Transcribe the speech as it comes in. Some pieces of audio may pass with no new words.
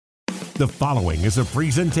The following is a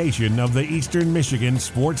presentation of the Eastern Michigan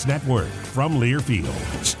Sports Network from Learfield,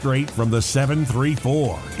 straight from the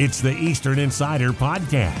 734. It's the Eastern Insider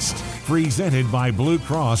Podcast, presented by Blue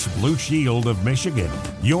Cross Blue Shield of Michigan.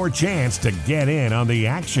 Your chance to get in on the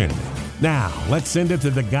action. Now, let's send it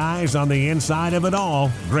to the guys on the inside of it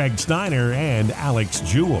all, Greg Steiner and Alex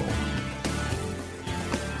Jewell.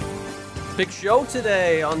 Big show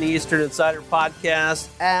today on the Eastern Insider Podcast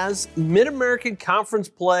as Mid-American Conference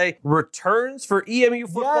play returns for EMU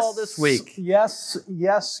football this week.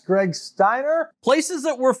 Yes, Greg Steiner. Places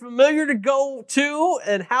that we're familiar to go to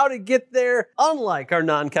and how to get there, unlike our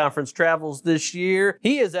non-conference travels this year.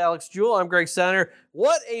 He is Alex Jewell. I'm Greg Steiner.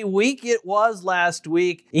 What a week it was last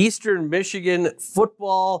week. Eastern Michigan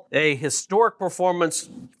football, a historic performance.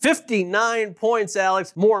 59 points,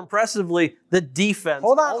 Alex. More impressively, the defense.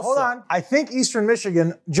 Hold on. I think Eastern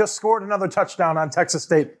Michigan just scored another touchdown on Texas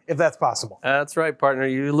State, if that's possible. That's right, partner.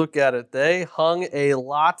 You look at it. They hung a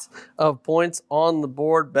lot of points on the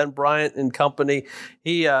board. Ben Bryant and company.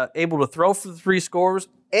 He able to throw for the 3 scores,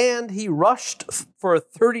 and he rushed for a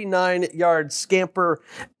 39-yard scamper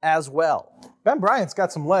as well. Ben Bryant's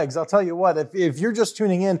got some legs. I'll tell you what, if you're just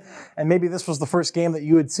tuning in and maybe this was the first game that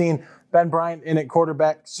you had seen Ben Bryant in at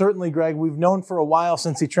quarterback, certainly, Greg, we've known for a while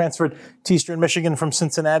since he transferred to Eastern Michigan from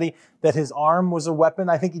Cincinnati that his arm was a weapon.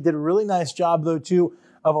 I think he did a really nice job, though, too,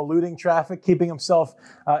 of eluding traffic, keeping himself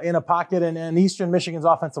in a pocket. And Eastern Michigan's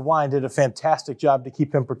offensive line did a fantastic job to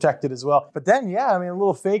keep him protected as well. But then, a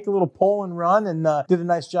little fake, a little pull and run, and did a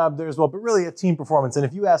nice job there as well. But really a team performance. And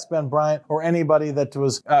if you ask Ben Bryant or anybody that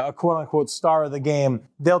was a quote-unquote star of the game,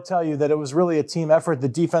 they'll tell you that it was really a team effort. The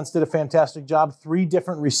defense did a fantastic job. 3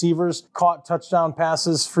 different receivers caught touchdown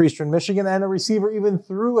passes for Eastern Michigan, and a receiver even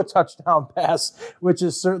threw a touchdown pass, which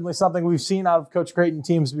is certainly something we've seen out of Coach Creighton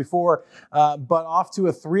teams before. But off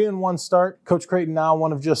to a 3-1 start. Coach Creighton now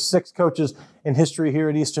one of just 6 coaches in history here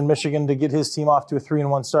at Eastern Michigan to get his team off to a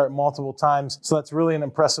 3-1 start multiple times. So that's really an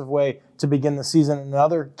impressive way to begin the season.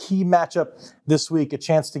 Another key matchup this week, a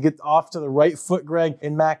chance to get off to the right foot, Greg,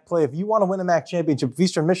 in MAC play. If you want to win a MAC championship, if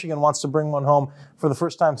Eastern Michigan wants to bring one home for the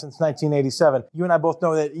first time since 1987, you and I both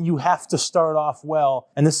know that you have to start off well.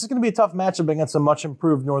 And this is going to be a tough matchup against a much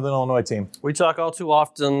improved Northern Illinois team. We talk all too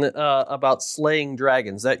often about slaying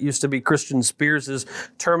dragons. That used to be Christian Spears'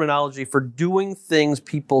 terminology for doing things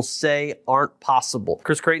people say aren't possible.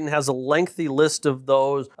 Chris Creighton has a lengthy list of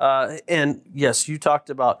those. And yes, you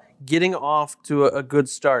talked about getting off to a good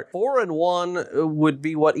start. 4-1 would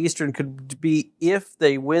be what Eastern could be if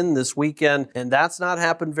they win this weekend, and that's not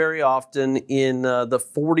happened very often in the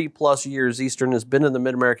 40-plus years Eastern has been in the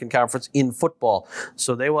Mid-American Conference in football.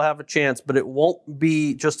 So they will have a chance, but it won't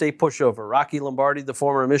be just a pushover. Rocky Lombardi, the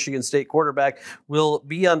former Michigan State quarterback, will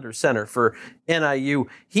be under center for NIU.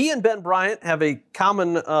 He and Ben Bryant have a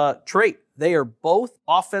common trait. They are both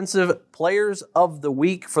offensive players of the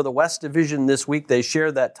week for the West Division this week. They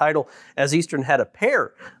share that title as Eastern had a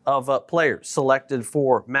pair of players selected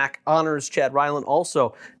for MAC honors. Chad Ryland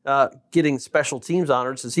also getting special teams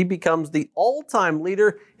honors as he becomes the all-time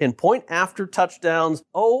leader in point after touchdowns.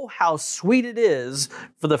 Oh, how sweet it is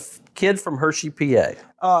for the kid from Hershey, PA.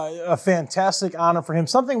 A fantastic honor for him.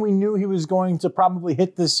 Something we knew he was going to probably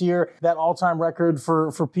hit this year, that all-time record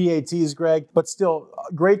for PATs, Greg. But still,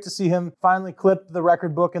 great to see him finally clip the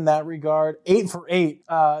record book in that regard. 8 for 8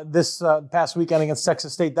 this past weekend against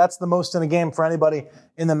Texas State. That's the most in a game for anybody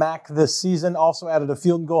in the MAC this season. Also added a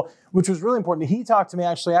field goal, which was really important. He talked to me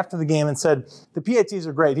actually after the game and said the PATs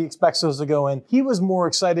are great. He expects those to go in. He was more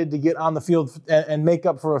excited to get on the field and make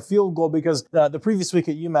up for a field goal because the previous week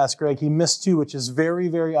at UMass, Greg, he missed 2, which is very,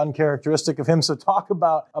 very uncharacteristic of him. So talk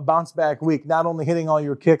about a bounce back week, not only hitting all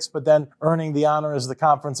your kicks, but then earning the honor as the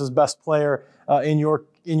conference's best player in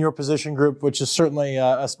your position group, which is certainly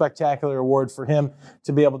a spectacular award for him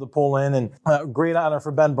to be able to pull in, and great honor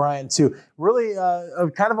for Ben Bryant too. Really a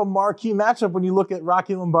kind of a marquee matchup when you look at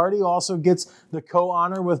Rocky Lombardi, who also gets the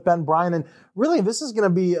co-honor with Ben Bryant. And really, this is going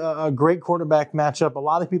to be a great quarterback matchup. A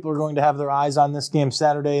lot of people are going to have their eyes on this game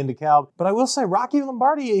Saturday in DeKalb. But I will say, Rocky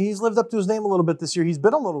Lombardi, he's lived up to his name a little bit this year. He's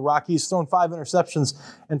been a little rocky. He's thrown 5 interceptions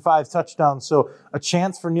and 5 touchdowns. So a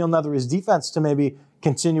chance for Neil Nethery's defense to maybe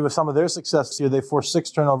continue with some of their success here. They forced 6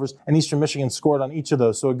 turnovers, and Eastern Michigan scored on each of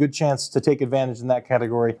those. So a good chance to take advantage in that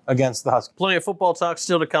category against the Huskies. Plenty of football talk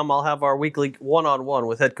still to come. I'll have our weekly one-on-one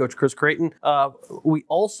with head coach Chris Creighton. We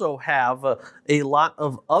also have a lot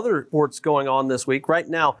of other sports going on this week. Right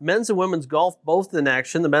now, men's and women's golf both in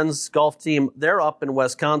action. The men's golf team, they're up in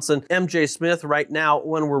Wisconsin. MJ Smith right now,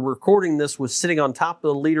 when we're recording this, was sitting on top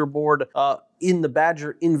of the leaderboard in the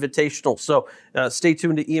Badger Invitational. So stay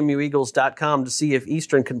tuned to emueagles.com to see if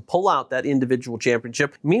Eastern can pull out that individual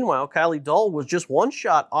championship. Meanwhile, Kylie Dahl was just one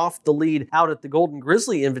shot off the lead out at the Golden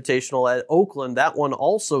Grizzly Invitational at Oakland. That one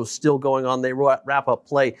also still going on. They wrap up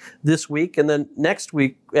play this week. And then next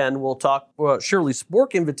week, and we'll talk Shirley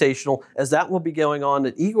Spork Invitational, as that will be going on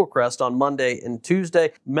at Eagle Crest on Monday and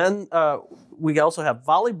Tuesday. Men, we also have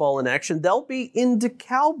volleyball in action. They'll be in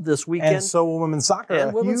DeKalb this weekend. And so will women's soccer.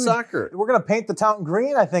 And women's soccer. We're going to paint the town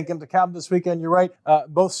green, I think, in DeKalb this weekend. You're right.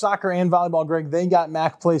 Both soccer and volleyball, Greg, they got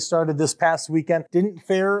MAC play started this past weekend. Didn't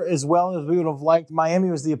fare as well as we would have liked.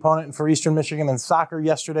 Miami was the opponent for Eastern Michigan in soccer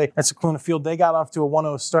yesterday at Secluna Field. They got off to a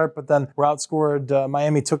 1-0 start, but then were outscored.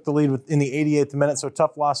 Miami took the lead in the 88th minute, so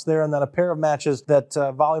tough loss there. And then a pair of matches that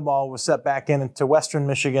volleyball was set back into Western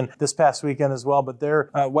Michigan this past weekend as well.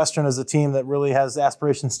 But Western is a team that really has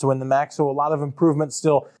aspirations to win the MAC, so a lot of improvement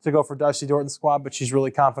still to go for Darcy Dorton's squad, but she's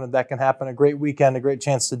really confident that can happen. A great weekend, a great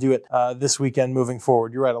chance to do it this weekend moving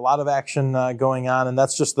forward. You're right, a lot of action going on, and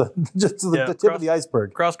that's just the tip of the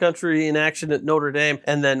iceberg. Cross country in action at Notre Dame,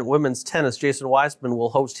 and then women's tennis. Jason Wiseman will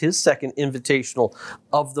host his second invitational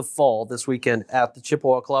of the fall this weekend at the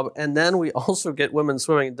Chippewa Club, and then we also get women's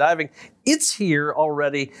swimming and diving. It's here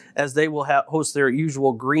already, as they will host their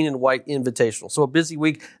usual green and white invitational. So a busy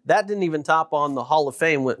week. That didn't even top on the Hall of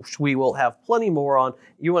Fame, which we will have plenty more on.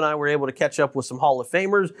 You and I were able to catch up with some Hall of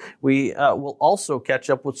Famers. We will also catch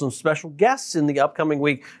up with some special guests in the upcoming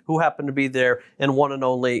week who happen to be there, and one and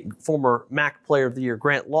only former MAC Player of the Year,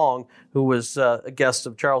 Grant Long, who was a guest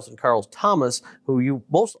of Charles and Carl Thomas, who you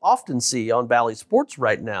most often see on Bally Sports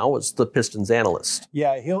right now as the Pistons analyst.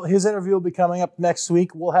 Yeah, his interview will be coming up next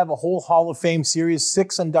week. We'll have a whole Hall of Fame series.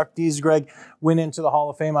 6 inductees, Greg, went into the Hall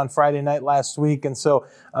of Fame on Friday night last week, and so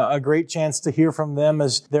a great chance to hear from them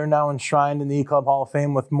as they're now enshrined in the E-Club Hall of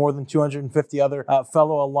Fame with more than 250 other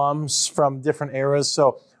fellow alums from different eras.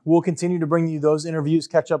 So we'll continue to bring you those interviews,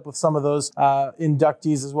 catch up with some of those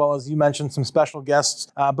inductees, as well as you mentioned some special guests.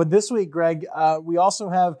 But this week, Greg, we also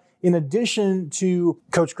have, in addition to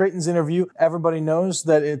Coach Creighton's interview, everybody knows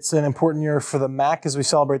that it's an important year for the MAC as we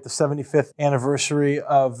celebrate the 75th anniversary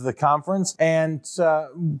of the conference. And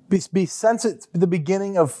since it's the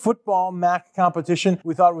beginning of football MAC competition,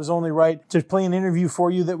 we thought it was only right to play an interview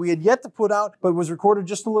for you that we had yet to put out, but was recorded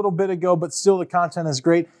just a little bit ago, but still the content is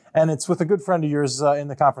great. And it's with a good friend of yours in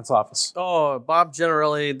the conference office. Oh, Bob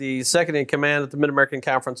Generelli, the second in command at the Mid-American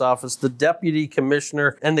Conference office, the deputy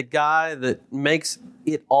commissioner, and the guy that makes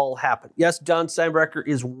it all happen. Yes, John Steinbrecher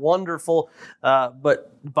is wonderful,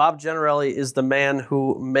 but Bob Generelli is the man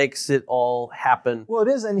who makes it all happen. Well,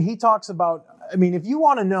 it is, and he talks about, I mean, if you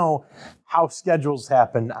want to know how schedules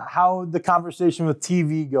happen, how the conversation with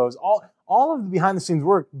TV goes, all of the behind-the-scenes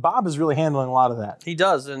work, Bob is really handling a lot of that. He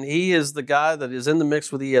does, and he is the guy that is in the mix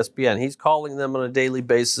with ESPN. He's calling them on a daily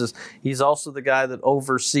basis. He's also the guy that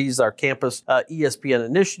oversees our campus ESPN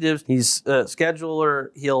initiatives. He's a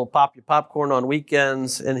scheduler. He'll pop you popcorn on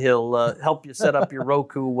weekends, and he'll help you set up your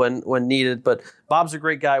Roku when needed. But Bob's a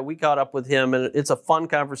great guy. We caught up with him, and it's a fun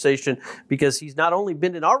conversation because he's not only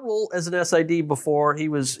been in our role as an SID before, he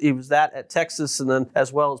was that at Texas, and then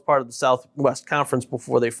as well as part of the Southwest Conference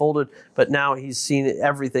before they folded, but now he's seen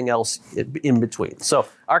everything else in between. So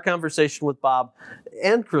our conversation with Bob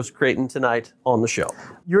and Chris Creighton tonight on the show.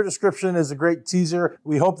 Your description is a great teaser.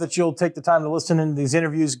 We hope that you'll take the time to listen into these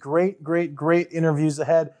interviews. Great interviews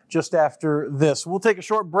ahead just after this. We'll take a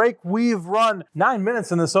short break. We've run 9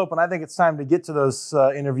 minutes in this open. I think it's time to get to those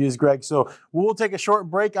interviews, Greg. So we'll take a short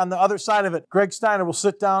break. On the other side of it, Greg Steiner will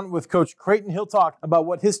sit down with Coach Creighton. He'll talk about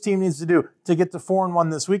what his team needs to do to get to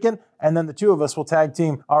 4-1 this weekend. And then the two of us will tag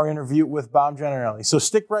team our interview with Bob Generelli. So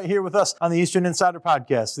stick right here with us on the Eastern Insider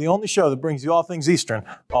Podcast, the only show that brings you all things Eastern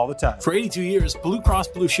all the time. For 82 years, Blue Cross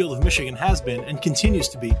Blue Shield of Michigan has been and continues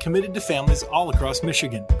to be committed to families all across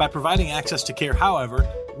Michigan. By providing access to care however,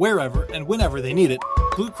 wherever, and whenever they need it,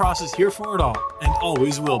 Blue Cross is here for it all and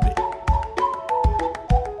always will be.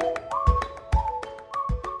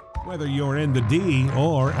 Whether you're in the D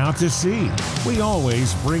or out to sea, we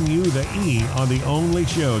always bring you the E on the only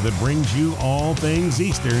show that brings you all things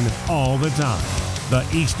Eastern all the time. The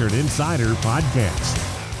Eastern Insider Podcast.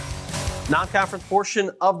 Non-conference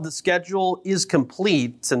portion of the schedule is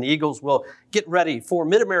complete, and the Eagles will get ready for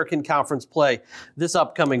Mid-American Conference play this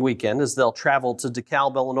upcoming weekend as they'll travel to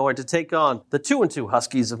DeKalb, Illinois to take on the 2-2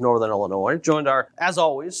 Huskies of Northern Illinois. Joined as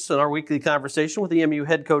always, in our weekly conversation with EMU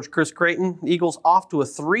head coach Chris Creighton. Eagles off to a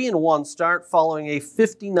 3-1 start following a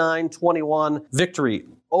 59-21 victory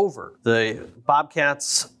over the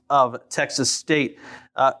Bobcats of Texas State.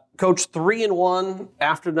 Coach, 3-1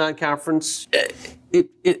 after non-conference.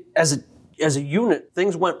 as a unit,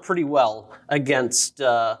 things went pretty well against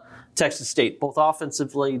Texas State, both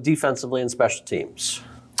offensively, defensively, and special teams.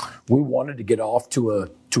 We wanted to get off to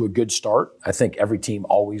a good start. I think every team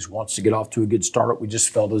always wants to get off to a good start. We just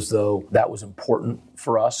felt as though that was important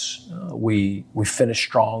for us. We finished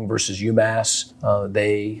strong versus UMass.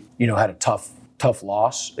 They had a tough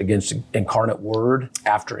loss against Incarnate Word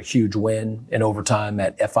after a huge win in overtime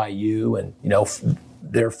at FIU, and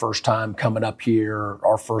their first time coming up here,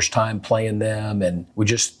 our first time playing them, and we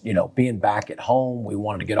just, being back at home, we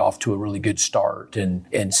wanted to get off to a really good start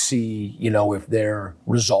and see, if their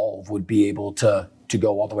resolve would be able to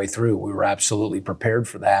go all the way through. We were absolutely prepared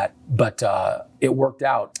for that, but it worked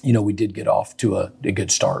out. We did get off to a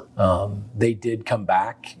good start. They did come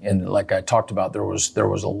back, and like I talked about, there was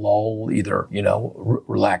a lull, either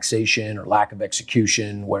relaxation or lack of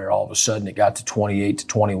execution, where all of a sudden it got to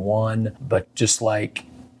 28-21. But just like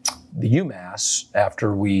the UMass,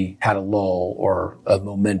 after we had a lull or a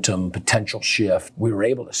momentum potential shift, we were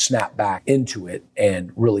able to snap back into it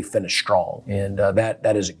and really finish strong. And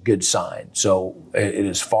that is a good sign. So it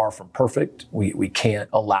is far from perfect. We can't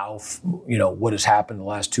allow, what has happened the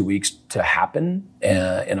last 2 weeks to happen.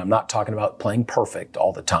 And I'm not talking about playing perfect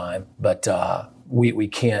all the time, but we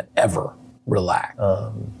can't ever relax.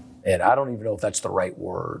 And I don't even know if that's the right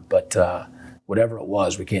word, but whatever it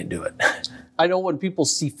was, we can't do it. I know when people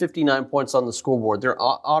see 59 points on the scoreboard, they're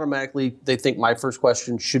automatically, they think my first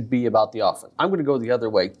question should be about the offense. I'm going to go the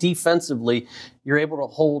other way. Defensively, you're able to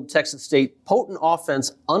hold Texas State, potent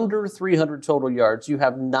offense, under 300 total yards. You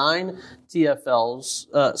have 9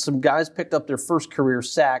 TFLs. Some guys picked up their first career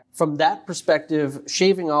sack. From that perspective,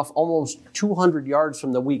 shaving off almost 200 yards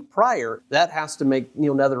from the week prior, that has to make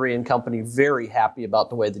Neil Nethery and company very happy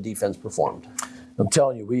about the way the defense performed. I'm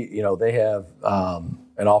telling you, they have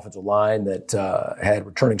an offensive line that had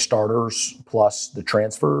returning starters plus the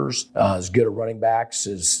transfers, as good at running backs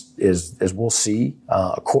as we'll see.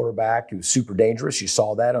 A quarterback who's super dangerous. You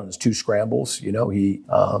saw that on his 2 scrambles. He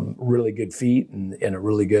really good feet and a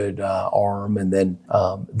really good arm. And then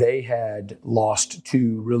they had lost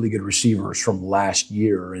 2 really good receivers from last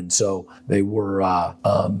year, and so they were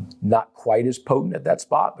not quite as potent at that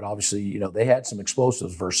spot. But obviously, they had some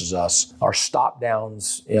explosives versus us. Our stop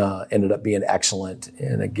downs ended up being excellent.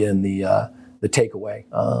 And again, the takeaway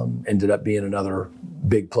ended up being another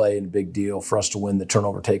big play and big deal for us to win the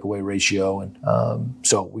turnover takeaway ratio. And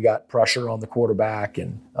so we got pressure on the quarterback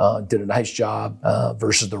and did a nice job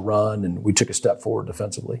versus the run, and we took a step forward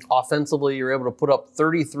defensively. Offensively, you're able to put up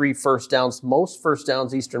 33 first downs, most first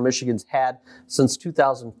downs Eastern Michigan's had since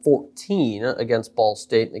 2014 against Ball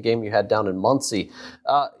State in the game you had down in Muncie.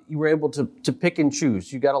 You were able to pick and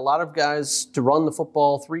choose. You got a lot of guys to run the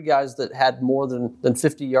football, 3 guys that had more than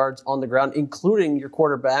 50 yards on the ground, including your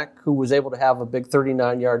quarterback, who was able to have a big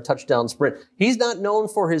 39-yard touchdown sprint. He's not known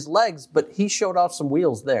for his legs, but he showed off some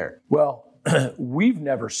wheels there. Well, we've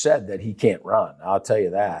never said that he can't run. I'll tell you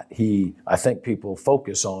that. I think people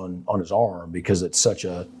focus on his arm because it's such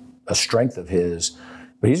a strength of his,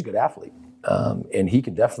 but he's a good athlete. And he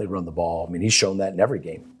can definitely run the ball. I mean, he's shown that in every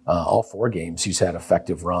game. All 4 games, he's had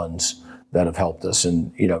effective runs that have helped us.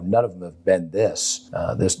 And, none of them have been this.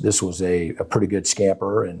 This was a pretty good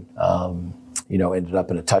scamper and, ended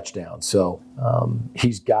up in a touchdown. So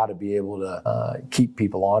he's got to be able to keep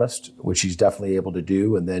people honest, which he's definitely able to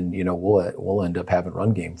do. And then, we'll end up having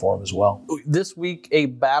run game for him as well. This week, a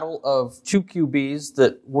battle of 2 QBs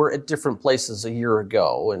that were at different places a year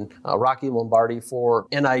ago. And Rocky Lombardi for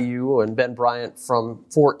NIU and Ben Bryant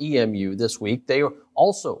for EMU this week. They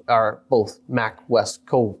also are both MAC West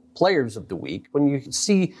co-players of the week. When you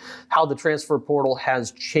see how the transfer portal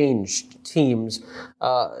has changed teams,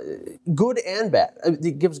 good and bad,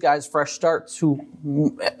 it gives guys fresh starts who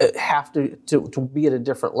have to be at a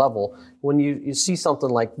different level. When you see something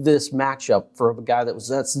like this matchup for a guy that was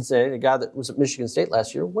at Cincinnati, a guy that was at Michigan State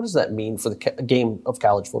last year, what does that mean for the game of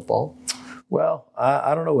college football? Well,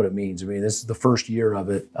 I don't know what it means. I mean, this is the first year of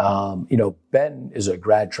it. Ben is a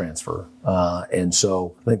grad transfer, and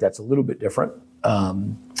so I think that's a little bit different.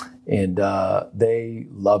 And they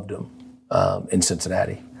loved him in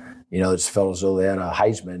Cincinnati. It just felt as though they had a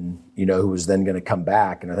Heisman, who was then going to come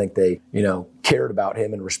back. And I think they, cared about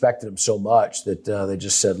him and respected him so much that they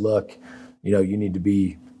just said, look, you need to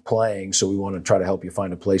be playing, so we want to try to help you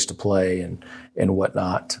find a place to play and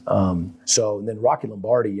whatnot. And then Rocky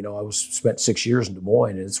Lombardi, I spent 6 years in Des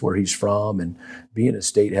Moines, and it's where he's from, and being a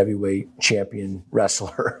state heavyweight champion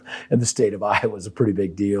wrestler in the state of Iowa was a pretty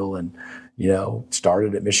big deal, and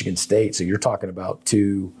started at Michigan State. So you're talking about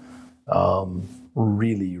 2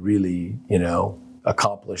 really, really,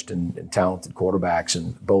 accomplished and talented quarterbacks,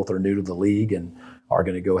 and both are new to the league and are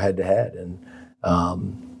going to go head to head. And,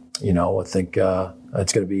 I think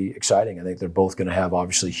it's going to be exciting. I think they're both going to have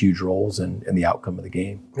obviously huge roles in the outcome of the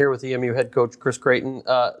game. Here with EMU head coach Chris Creighton.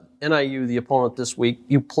 NIU, the opponent this week,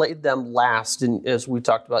 you played them last, as we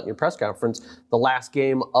talked about in your press conference, the last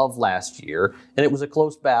game of last year, and it was a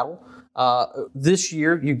close battle. This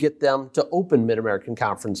year, you get them to open Mid-American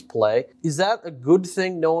Conference play. Is that a good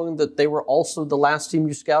thing, knowing that they were also the last team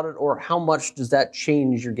you scouted, or how much does that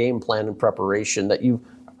change your game plan and preparation that you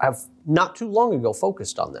have not too long ago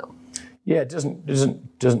focused on them? Yeah, it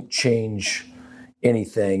doesn't change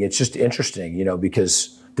anything. It's just interesting,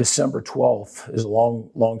 because December 12th is a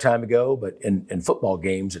long time ago, but in football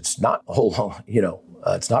games, it's not a whole long,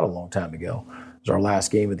 it's not a long time ago. It was our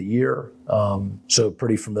last game of the year. So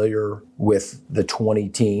pretty familiar with the 20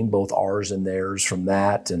 team, both ours and theirs from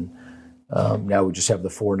that. And now we just have the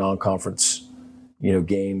 4 non-conference,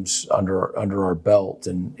 games under our belt.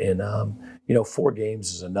 And 4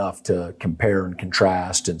 games is enough to compare and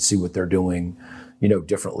contrast and see what they're doing,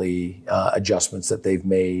 differently, adjustments that they've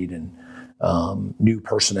made and new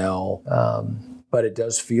personnel. But it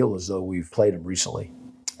does feel as though we've played them recently.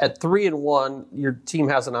 At 3-1, your team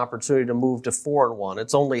has an opportunity to move to 4-1.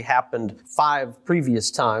 It's only happened 5 previous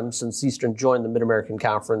times since Eastern joined the Mid-American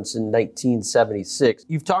Conference in 1976.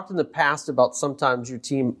 You've talked in the past about sometimes your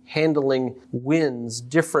team handling wins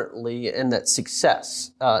differently and that success.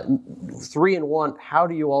 3-1, how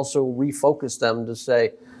do you also refocus them to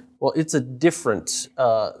say, well, it's a different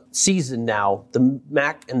season now. The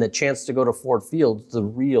MAC and the chance to go to Ford Field is the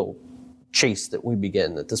real chase that we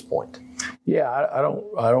begin at this point. Yeah, I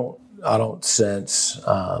don't sense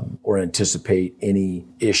or anticipate any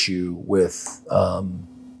issue with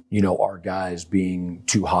our guys being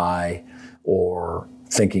too high or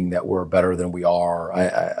thinking that we're better than we are.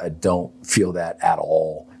 I don't feel that at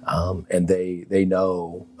all. And they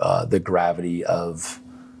know the gravity of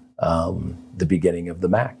the beginning of the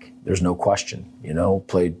MAC. There's no question.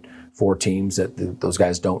 Played 4 teams that those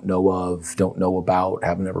guys don't know about,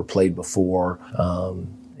 haven't ever played before.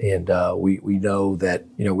 And we know that,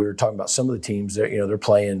 we were talking about some of the teams that, they're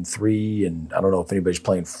playing 3, and I don't know if anybody's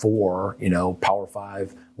playing 4, Power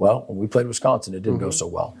 5. Well, when we played Wisconsin, it didn't go so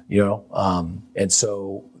well, And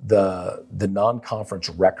so the non-conference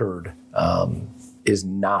record is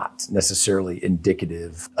not necessarily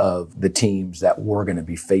indicative of the teams that we're going to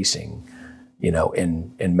be facing,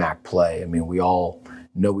 in MAC play. I mean, we all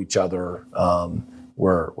know each other.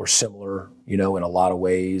 We're similar, in a lot of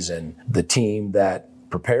ways. And the team that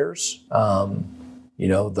prepares,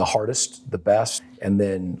 the hardest, the best, and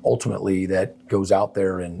then ultimately that goes out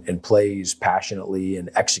there and plays passionately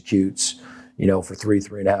and executes, for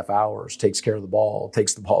 3.5 hours, takes care of the ball,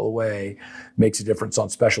 takes the ball away, makes a difference on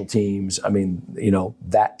special teams. I mean,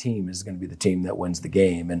 that team is going to be the team that wins the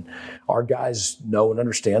game. And our guys know and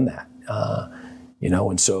understand that.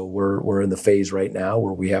 And so we're in the phase right now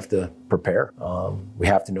where we have to prepare. We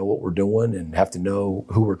have to know what we're doing and have to know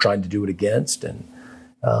who we're trying to do it against. And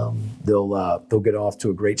they'll get off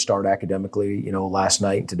to a great start academically, last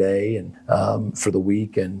night and today and for the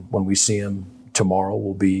week. And when we see them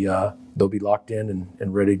tomorrow, they'll be locked in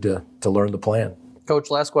and ready to learn the plan.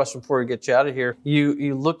 Coach, last question before we get you out of here.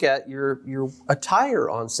 You look at your attire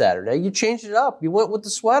on Saturday. You changed it up. You went with the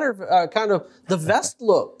sweater, kind of the vest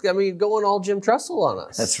look. I mean, going all Jim Tressel on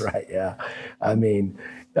us. That's right, yeah. I mean,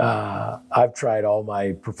 I've tried all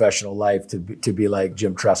my professional life to be like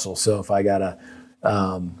Jim Tressel. So if I got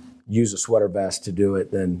to use a sweater vest to do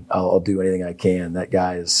it, then I'll do anything I can. That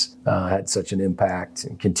guy has had such an impact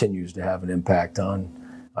and continues to have an impact on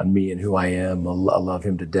me and who I am. I love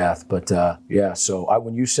him to death. But so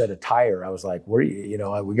when you said attire, I was like, where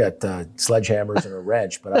we got sledgehammers and a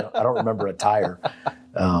wrench, but I don't remember attire.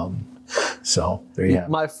 So there you have it.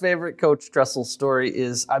 My favorite Coach Tressel story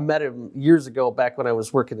is I met him years ago back when I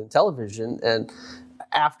was working in television, and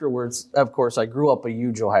afterwards, of course, I grew up a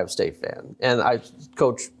huge Ohio State fan. And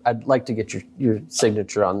Coach, I'd like to get your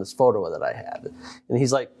signature on this photo that I had. And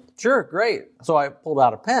he's like, sure, great. So I pulled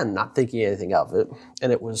out a pen, not thinking anything of it,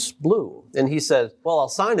 and it was blue. And he said, well, I'll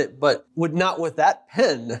sign it, but not with that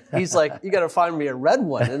pen. He's like, you got to find me a red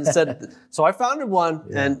one. And said, so I found him one.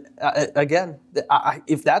 Yeah. And again,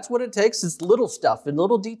 if that's what it takes, it's little stuff and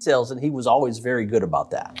little details. And he was always very good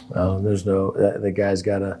about that. Oh, the guy's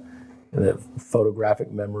got a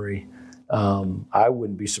photographic memory. I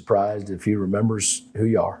wouldn't be surprised if he remembers who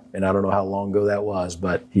you are. And I don't know how long ago that was,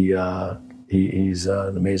 but he's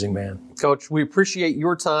an amazing man. Coach, we appreciate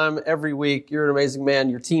your time every week. You're an amazing man.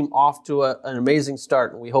 Your team off to an amazing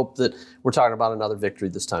start, and we hope that we're talking about another victory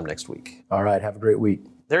this time next week. All right. Have a great week.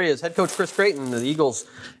 There he is, head coach Chris Creighton. The Eagles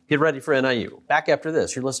get ready for NIU. Back after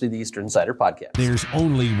this, you're listening to the Eastern Insider Podcast. There's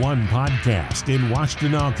only one podcast in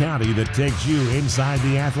Washtenaw County that takes you inside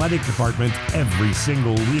the athletic department every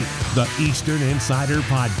single week. The Eastern Insider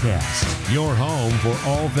Podcast. Your home for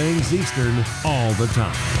all things Eastern all the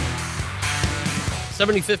time.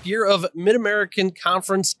 75th year of Mid-American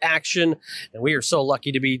Conference action, and we are so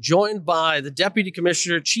lucky to be joined by the Deputy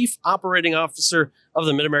Commissioner, Chief Operating Officer of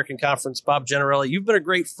the Mid-American Conference, Bob Gennarelli. You've been a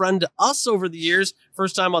great friend to us over the years.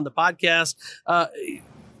 First time on the podcast.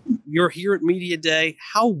 You're here at Media Day.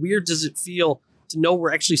 How weird does it feel to know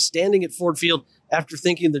we're actually standing at Ford Field after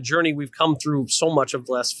thinking the journey we've come through so much of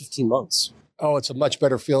the last 15 months? Oh, it's a much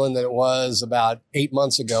better feeling than it was about 8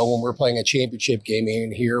 months ago when we were playing a championship game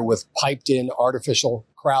in here with piped-in artificial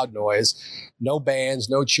crowd noise. No bands,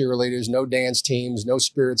 no cheerleaders, no dance teams, no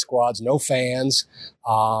spirit squads, no fans,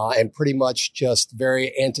 and pretty much just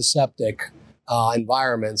very antiseptic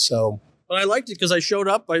environment. So. But I liked it because I showed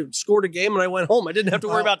up, I scored a game, and I went home. I didn't have to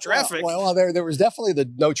worry about traffic. Well, there was definitely the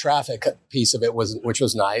no traffic piece of it, which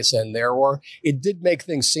was nice. And it did make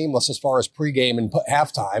things seamless as far as pregame and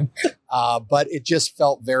halftime. But it just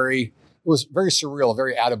felt it was very surreal, a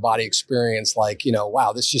very out-of-body experience. Like,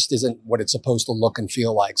 wow, this just isn't what it's supposed to look and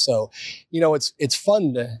feel like. So, it's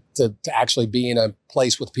fun to actually be in a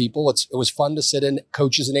place with people. It was fun to sit in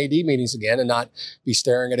coaches and AD meetings again and not be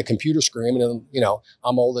staring at a computer screen. And,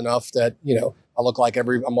 I'm old enough that, I look like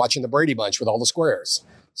I'm watching the Brady Bunch with all the squares.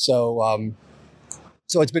 So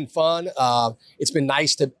it's been fun. It's been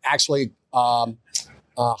nice to actually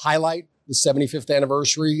highlight the 75th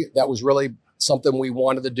anniversary. That was really something we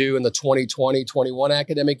wanted to do in the 2020-21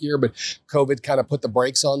 academic year, but COVID kind of put the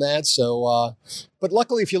brakes on that. So, but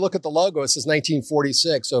luckily, if you look at the logo, it says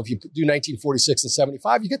 1946. So if you do 1946 and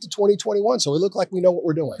 75, you get to 2021. So we look like we know what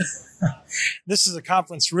we're doing. This is a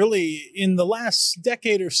conference really in the last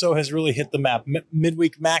decade or so has really hit the map.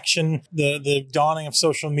 Midweek Maction, the dawning of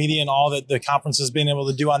social media and all that the conference has been able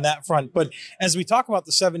to do on that front. But as we talk about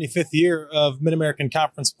the 75th year of Mid-American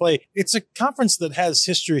Conference play, it's a conference that has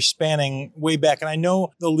history spanning way back. And I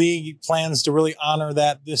know the league plans to really honor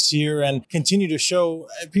that this year and continue to show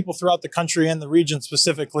people throughout the country and the region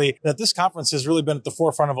specifically that this conference has really been at the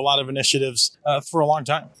forefront of a lot of initiatives for a long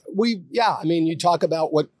time. You talk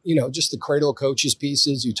about what, just the cradle of coaches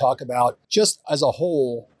pieces. You talk about just as a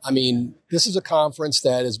whole. This is a conference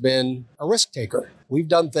that has been a risk taker. We've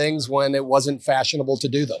done things when it wasn't fashionable to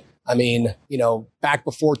do them. Back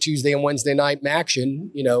before Tuesday and Wednesday night Maction,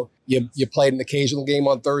 you played an occasional game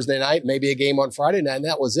on Thursday night, maybe a game on Friday night, and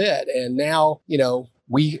that was it. And now,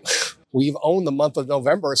 we've owned the month of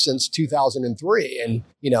November since 2003.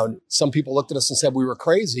 And, some people looked at us and said we were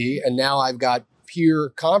crazy. And now I've got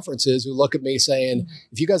peer conferences who look at me saying,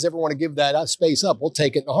 if you guys ever want to give that space up, we'll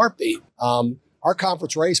take it in a heartbeat. Our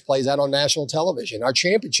conference race plays out on national television. Our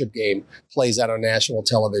championship game plays out on national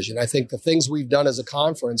television. I think the things we've done as a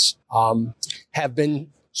conference have been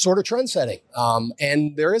sort of trend-setting.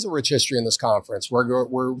 And there is a rich history in this conference.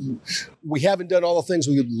 We haven't done all the things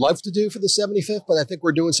we would love to do for the 75th, but I think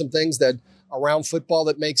we're doing some things that around football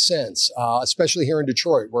that make sense, especially here in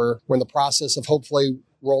Detroit. We're in the process of hopefully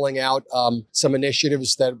rolling out some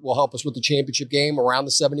initiatives that will help us with the championship game around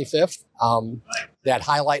the 75th that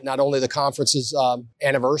highlight not only the conference's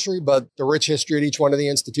anniversary, but the rich history at each one of the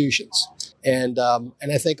institutions. And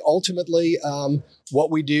I think ultimately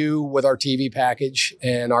what we do with our TV package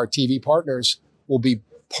and our TV partners will be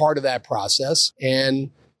part of that process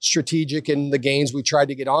and strategic in the games we tried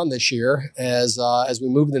to get on this year as we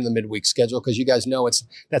moved into the midweek schedule, because you guys know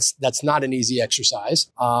that's not an easy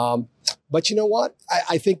exercise. But you know what?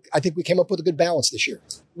 I think we came up with a good balance this year.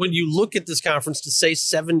 When you look at this conference to say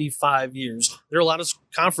 75 years, there are a lot of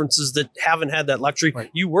conferences that haven't had that luxury. Right.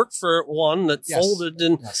 You worked for one that folded,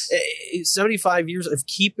 and 75 years of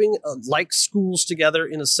keeping like schools together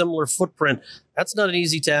in a similar footprint. That's not an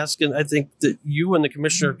easy task, and I think that you and the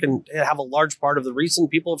commissioner can have a large part of the reason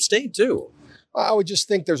people have stayed too. I would just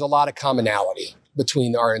think there's a lot of commonality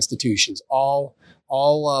between our institutions, all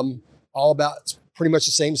about pretty much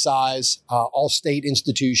the same size, all state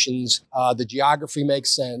institutions. The geography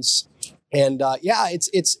makes sense. And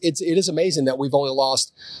it is amazing that we've only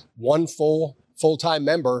lost one full-time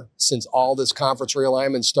member since all this conference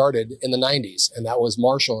realignment started in the 90s, and that was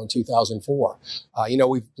Marshall in 2004.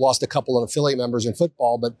 We've lost a couple of affiliate members in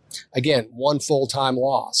football, but again, one full-time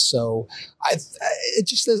loss. So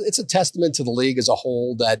it's a testament to the league as a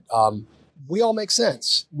whole that we all make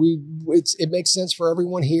sense. It makes sense for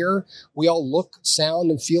everyone here. We all look, sound,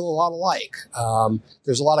 and feel a lot alike.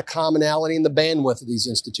 There's a lot of commonality in the bandwidth of these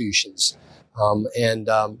institutions.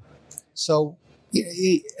 So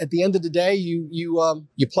at the end of the day, you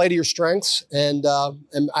play to your strengths, and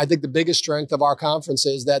I think the biggest strength of our conference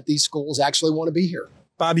is that these schools actually want to be here.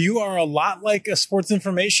 Bob, you are a lot like a sports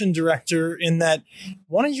information director in that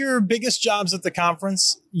one of your biggest jobs at the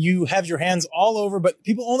conference, you have your hands all over, but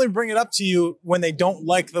people only bring it up to you when they don't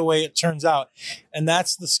like the way it turns out. And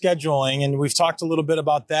that's the scheduling. And we've talked a little bit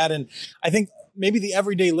about that. And I think maybe the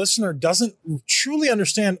everyday listener doesn't truly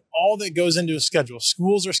understand all that goes into a schedule.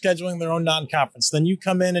 Schools are scheduling their own non-conference. Then you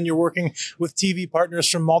come in and you're working with TV partners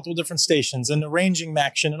from multiple different stations and arranging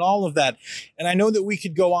action and all of that. And I know that we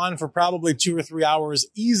could go on for probably 2 or 3 hours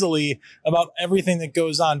easily about everything that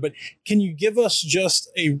goes on, but can you give us just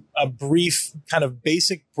a brief kind of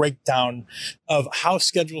basic breakdown of how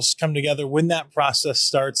schedules come together, when that process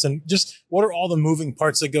starts, and just what are all the moving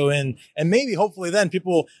parts that go in? And maybe hopefully then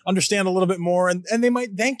people understand a little bit more and they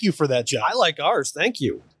might thank you for that job. I like ours. Thank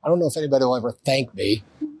you. I don't know if anybody will ever thank me,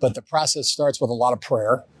 but the process starts with a lot of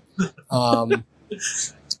prayer.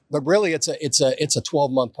 But really, it's a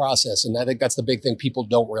 12-month process, and I think that's the big thing people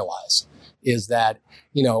don't realize is that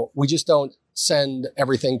we just don't send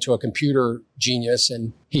everything to a computer genius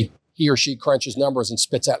and he or she crunches numbers and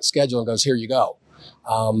spits out a schedule and goes, "Here you go."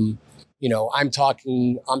 I'm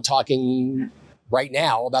talking right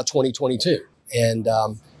now about 2022, and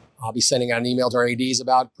I'll be sending out an email to our ADs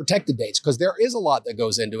about protected dates because there is a lot that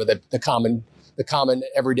goes into it that the common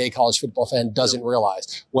everyday college football fan doesn't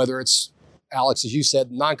realize. Whether it's, Alex, as you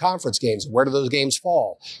said, non-conference games, where do those games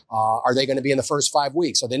fall? Are they going to be in the first 5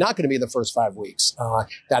 weeks? Are they not going to be in the first 5 weeks?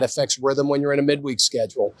 That affects rhythm when you're in a midweek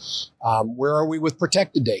schedule. Where are we with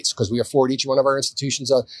protected dates? Because we afford each one of our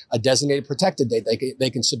institutions a designated protected date.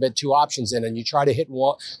 They can submit 2 options in, and you try to hit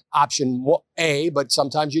option A, but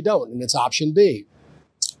sometimes you don't, and it's option B.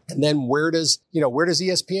 And then where does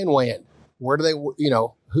ESPN weigh in? Where do they,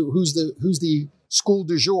 who's the school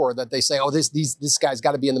du jour that they say, oh, this guy's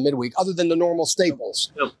got to be in the midweek, other than the normal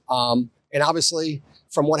staples. Yep. And obviously,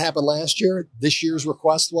 from what happened last year, this year's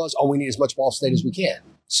request was, we need as much Ball State as we can.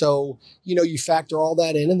 So, you factor all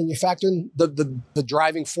that in, and then you factor in the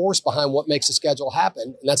driving force behind what makes the schedule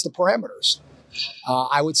happen, and that's the parameters.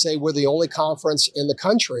 I would say we're the only conference in the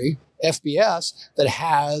country, FBS, that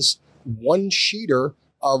has one sheeter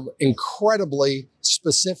of incredibly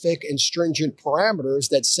specific and stringent parameters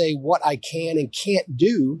that say what I can and can't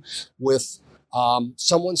do with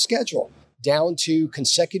someone's schedule, down to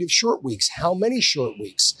consecutive short weeks. How many short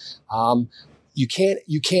weeks? You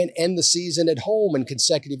can't end the season at home in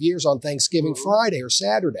consecutive years on Thanksgiving Friday or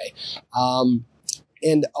Saturday.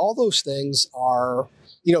 And all those things are,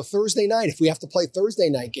 Thursday night, if we have to play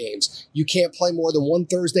Thursday night games, you can't play more than one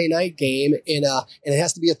Thursday night game and it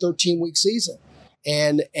has to be a 13-week season.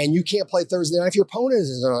 And you can't play Thursday night if your opponent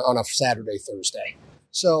is on a Saturday, Thursday.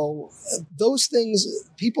 So those things,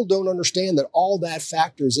 people don't understand that all that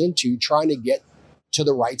factors into trying to get to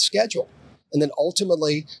the right schedule. And then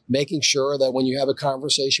ultimately making sure that when you have a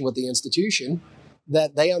conversation with the institution,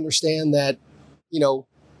 that they understand that,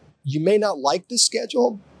 you may not like this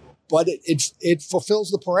schedule, but it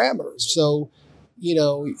fulfills the parameters. So,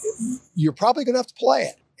 you're probably going to have to play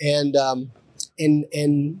it. And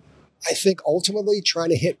I think ultimately trying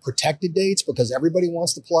to hit protected dates, because everybody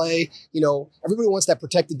wants to play, everybody wants that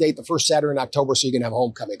protected date the first Saturday in October so you can have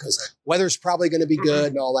homecoming because weather's probably going to be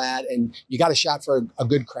good and all that. And you got a shot for a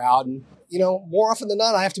good crowd. And, more often than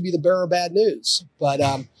not, I have to be the bearer of bad news. But,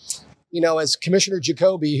 as Commissioner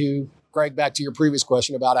Jacoby, who, Greg, back to your previous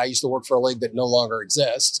question about I used to work for a league that no longer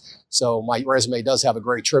exists. So my resume does have a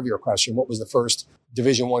great trivia question. What was the first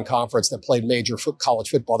Division I conference that played major college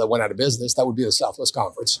football that went out of business? That would be the Southwest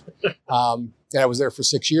Conference. And I was there for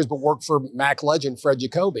 6 years, but worked for MAC legend Fred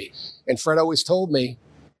Jacoby. And Fred always told me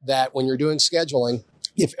that when you're doing scheduling,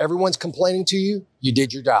 if everyone's complaining to you, you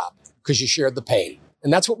did your job because you shared the pain.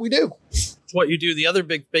 And that's what we do. It's what you do. The other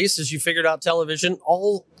big base is you figured out television.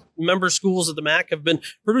 All member schools of the MAC have been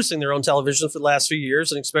producing their own television for the last few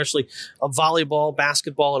years, and especially volleyball,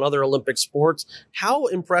 basketball, and other Olympic sports. How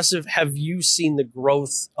impressive have you seen the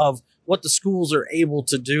growth of what the schools are able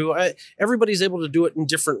to do? Everybody's able to do it in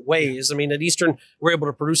different ways. I mean, at Eastern, we're able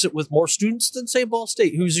to produce it with more students than, say, Ball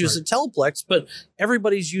State, who's using Teleplex, but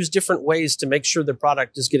everybody's used different ways to make sure the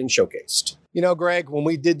product is getting showcased. Greg, when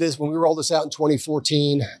we rolled this out in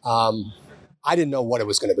 2014, I didn't know what it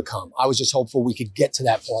was going to become. I was just hopeful we could get to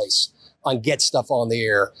that place and get stuff on the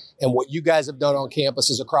air. And what you guys have done on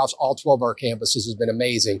campuses across all 12 of our campuses has been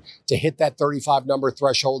amazing to hit that 35 number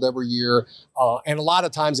threshold every year. And a lot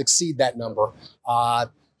of times exceed that number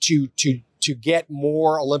to get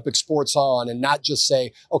more Olympic sports on and not just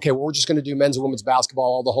say, okay, well, we're just going to do men's and women's basketball,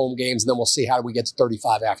 all the home games, and then we'll see how do we get to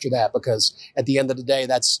 35 after that. Because at the end of the day,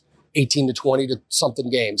 that's 18 to 20 to something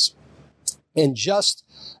games. And just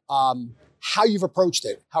how you've approached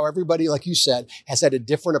it, how everybody, like you said, has had a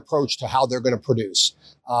different approach to how they're going to produce,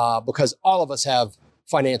 because all of us have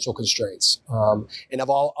financial constraints. And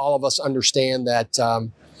all of us understand that,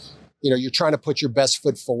 you're trying to put your best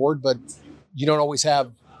foot forward, but you don't always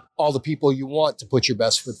have all the people you want to put your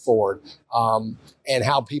best foot forward, and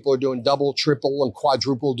how people are doing double, triple, and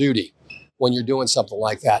quadruple duty when you're doing something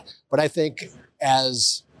like that. But I think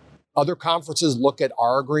as other conferences look at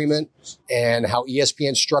our agreement and how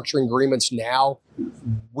ESPN's structuring agreements now,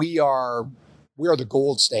 we are the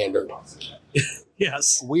gold standard.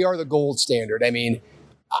 Yes. We are the gold standard. I mean,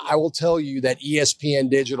 I will tell you that ESPN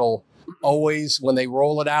Digital always, when they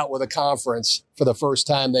roll it out with a conference for the first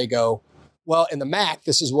time, they go, well, in the MAC,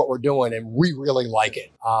 this is what we're doing, and we really like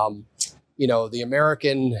it. The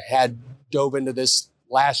American had dove into this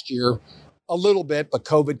last year a little bit, but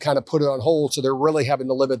COVID kind of put it on hold. So they're really having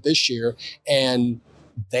to live it this year. And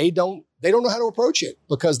they don't know how to approach it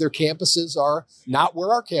because their campuses are not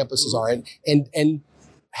where our campuses are and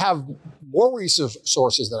have more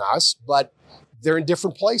resources than us, but they're in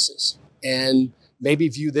different places and maybe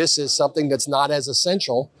view this as something that's not as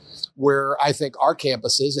essential, where I think our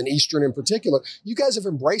campuses, and Eastern in particular, you guys have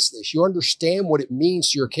embraced this. You understand what it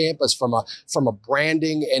means to your campus from a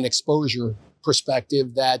branding and exposure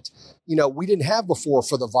perspective that, we didn't have before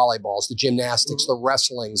for the volleyballs, the gymnastics, the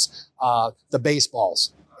wrestlings, the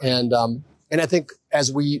baseballs. And I think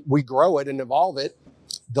as we grow it and evolve it,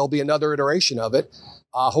 there'll be another iteration of it,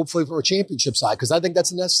 hopefully for a championship side, because I think that's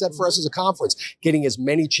the next step for us as a conference, getting as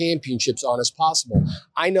many championships on as possible.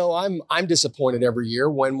 I know I'm disappointed every year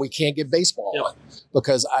when we can't get baseball on,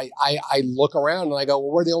 because I look around and I go,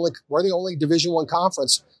 well, we're the only Division I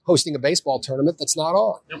conference hosting a baseball tournament that's not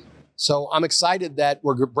on. Yep. So I'm excited that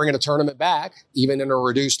we're bringing a tournament back, even in a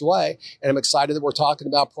reduced way. And I'm excited that we're talking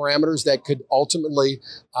about parameters that could ultimately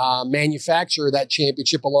manufacture that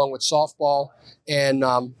championship along with softball and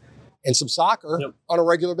some soccer on a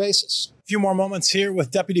regular basis. A few more moments here with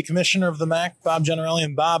Deputy Commissioner of the MAC, Bob Generelli.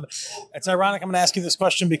 And Bob, it's ironic I'm going to ask you this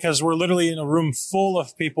question because we're literally in a room full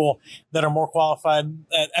of people that are more qualified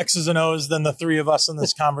at X's and O's than the three of us in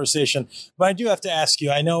this conversation. But I do have to ask you,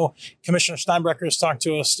 I know Commissioner Steinbrecher has talked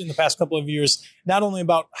to us in the past couple of years, not only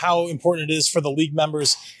about how important it is for the league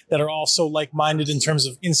members that are all so like-minded in terms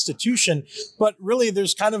of institution, but really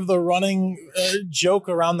there's kind of the running joke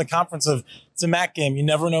around the conference of it's a MAC game. You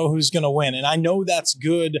never know who's going to win. And I know that's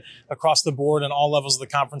good across the board and all levels of the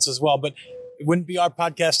conference as well. But it wouldn't be our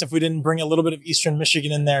podcast if we didn't bring a little bit of Eastern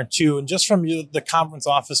Michigan in there too. And just from the conference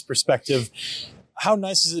office perspective, how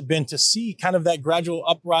nice has it been to see kind of that gradual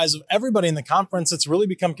uprise of everybody in the conference? It's really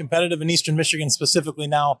become competitive in Eastern Michigan specifically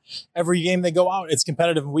now. Every game they go out, it's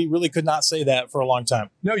competitive. And we really could not say that for a long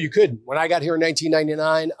time. No, you couldn't. When I got here in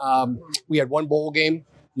 1999, we had one bowl game.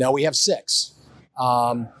 Now we have 6.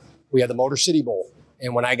 We had the Motor City Bowl.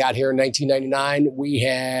 And when I got here in 1999, we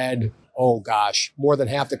had, more than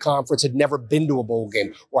half the conference had never been to a bowl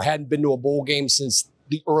game or hadn't been to a bowl game since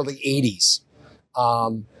the early 80s.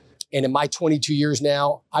 And in my 22 years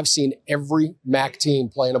now, I've seen every MAC team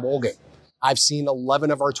play in a bowl game. I've seen 11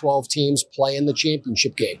 of our 12 teams play in the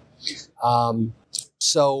championship game.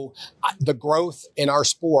 So the growth in our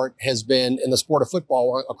sport has been, in the sport of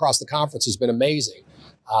football across the conference, has been amazing.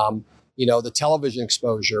 The television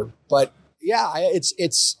exposure, but yeah,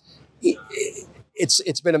 it's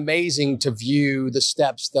been amazing to view the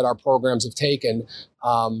steps that our programs have taken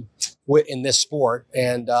in this sport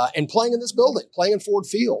and playing in this building, playing in Ford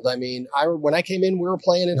Field. I mean, when I came in, we were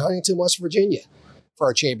playing in Huntington, West Virginia for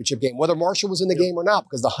our championship game, whether Marshall was in the game or not,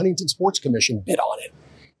 because the Huntington Sports Commission bid on it.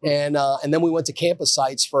 And then we went to campus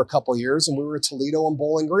sites for a couple of years, and we were at Toledo and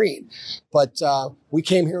Bowling Green. But we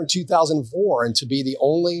came here in 2004, and to be the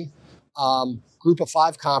only Group of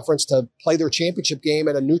 5 conference to play their championship game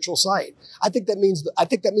at a neutral site, I think that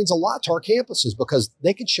means a lot to our campuses, because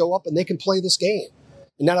they can show up and they can play this game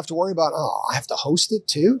and not have to worry about, I have to host it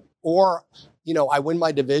too, or I win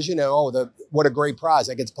my division and what a great prize,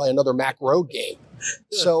 I get to play another MAC road game.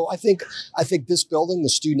 So I think this building, the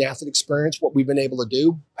student athlete experience, what we've been able to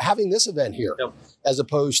do, having this event here, as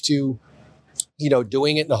opposed to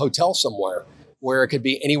doing it in a hotel somewhere where it could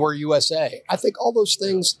be anywhere USA. I think all those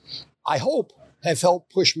things, I hope, have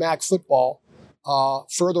helped push MAC football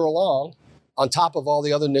further along, on top of all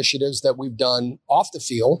the other initiatives that we've done off the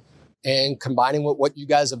field and combining with what you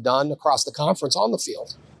guys have done across the conference on the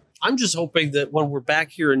field. I'm just hoping that when we're back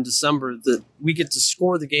here in December that we get to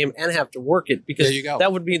score the game and have to work it, because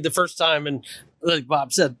that would be the first time, and like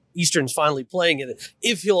Bob said, Eastern's finally playing it.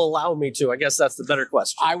 If he'll allow me to, I guess that's the better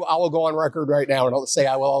question. I will go on record right now and I'll say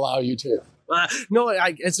I will allow you to. No,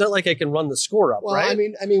 it's not like I can run the score up, Well, right?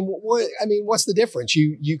 what's the difference?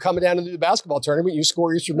 You coming down to the basketball tournament, you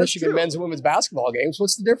score Eastern That's Michigan true. men's and women's basketball games.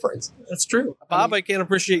 What's the difference? That's true. Bob, I can't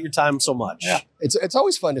appreciate your time so much. Yeah, it's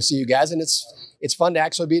always fun to see you guys, and it's fun to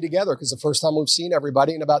actually be together because the first time we've seen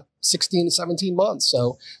everybody in about 16 to 17 months.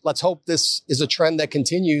 So let's hope this is a trend that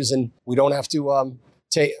continues, and we don't have to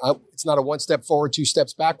take. It's not a one step forward, 2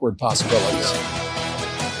 steps backward possibilities.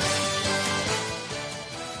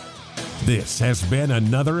 This has been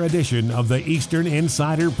another edition of the Eastern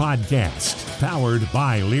Insider Podcast, powered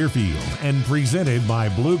by Learfield and presented by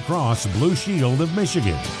Blue Cross Blue Shield of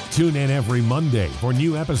Michigan. Tune in every Monday for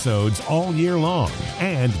new episodes all year long.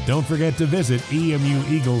 And don't forget to visit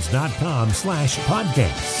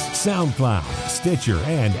emueagles.com/podcasts, SoundCloud, Stitcher,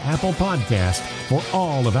 and Apple Podcast for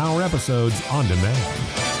all of our episodes on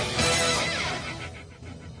demand.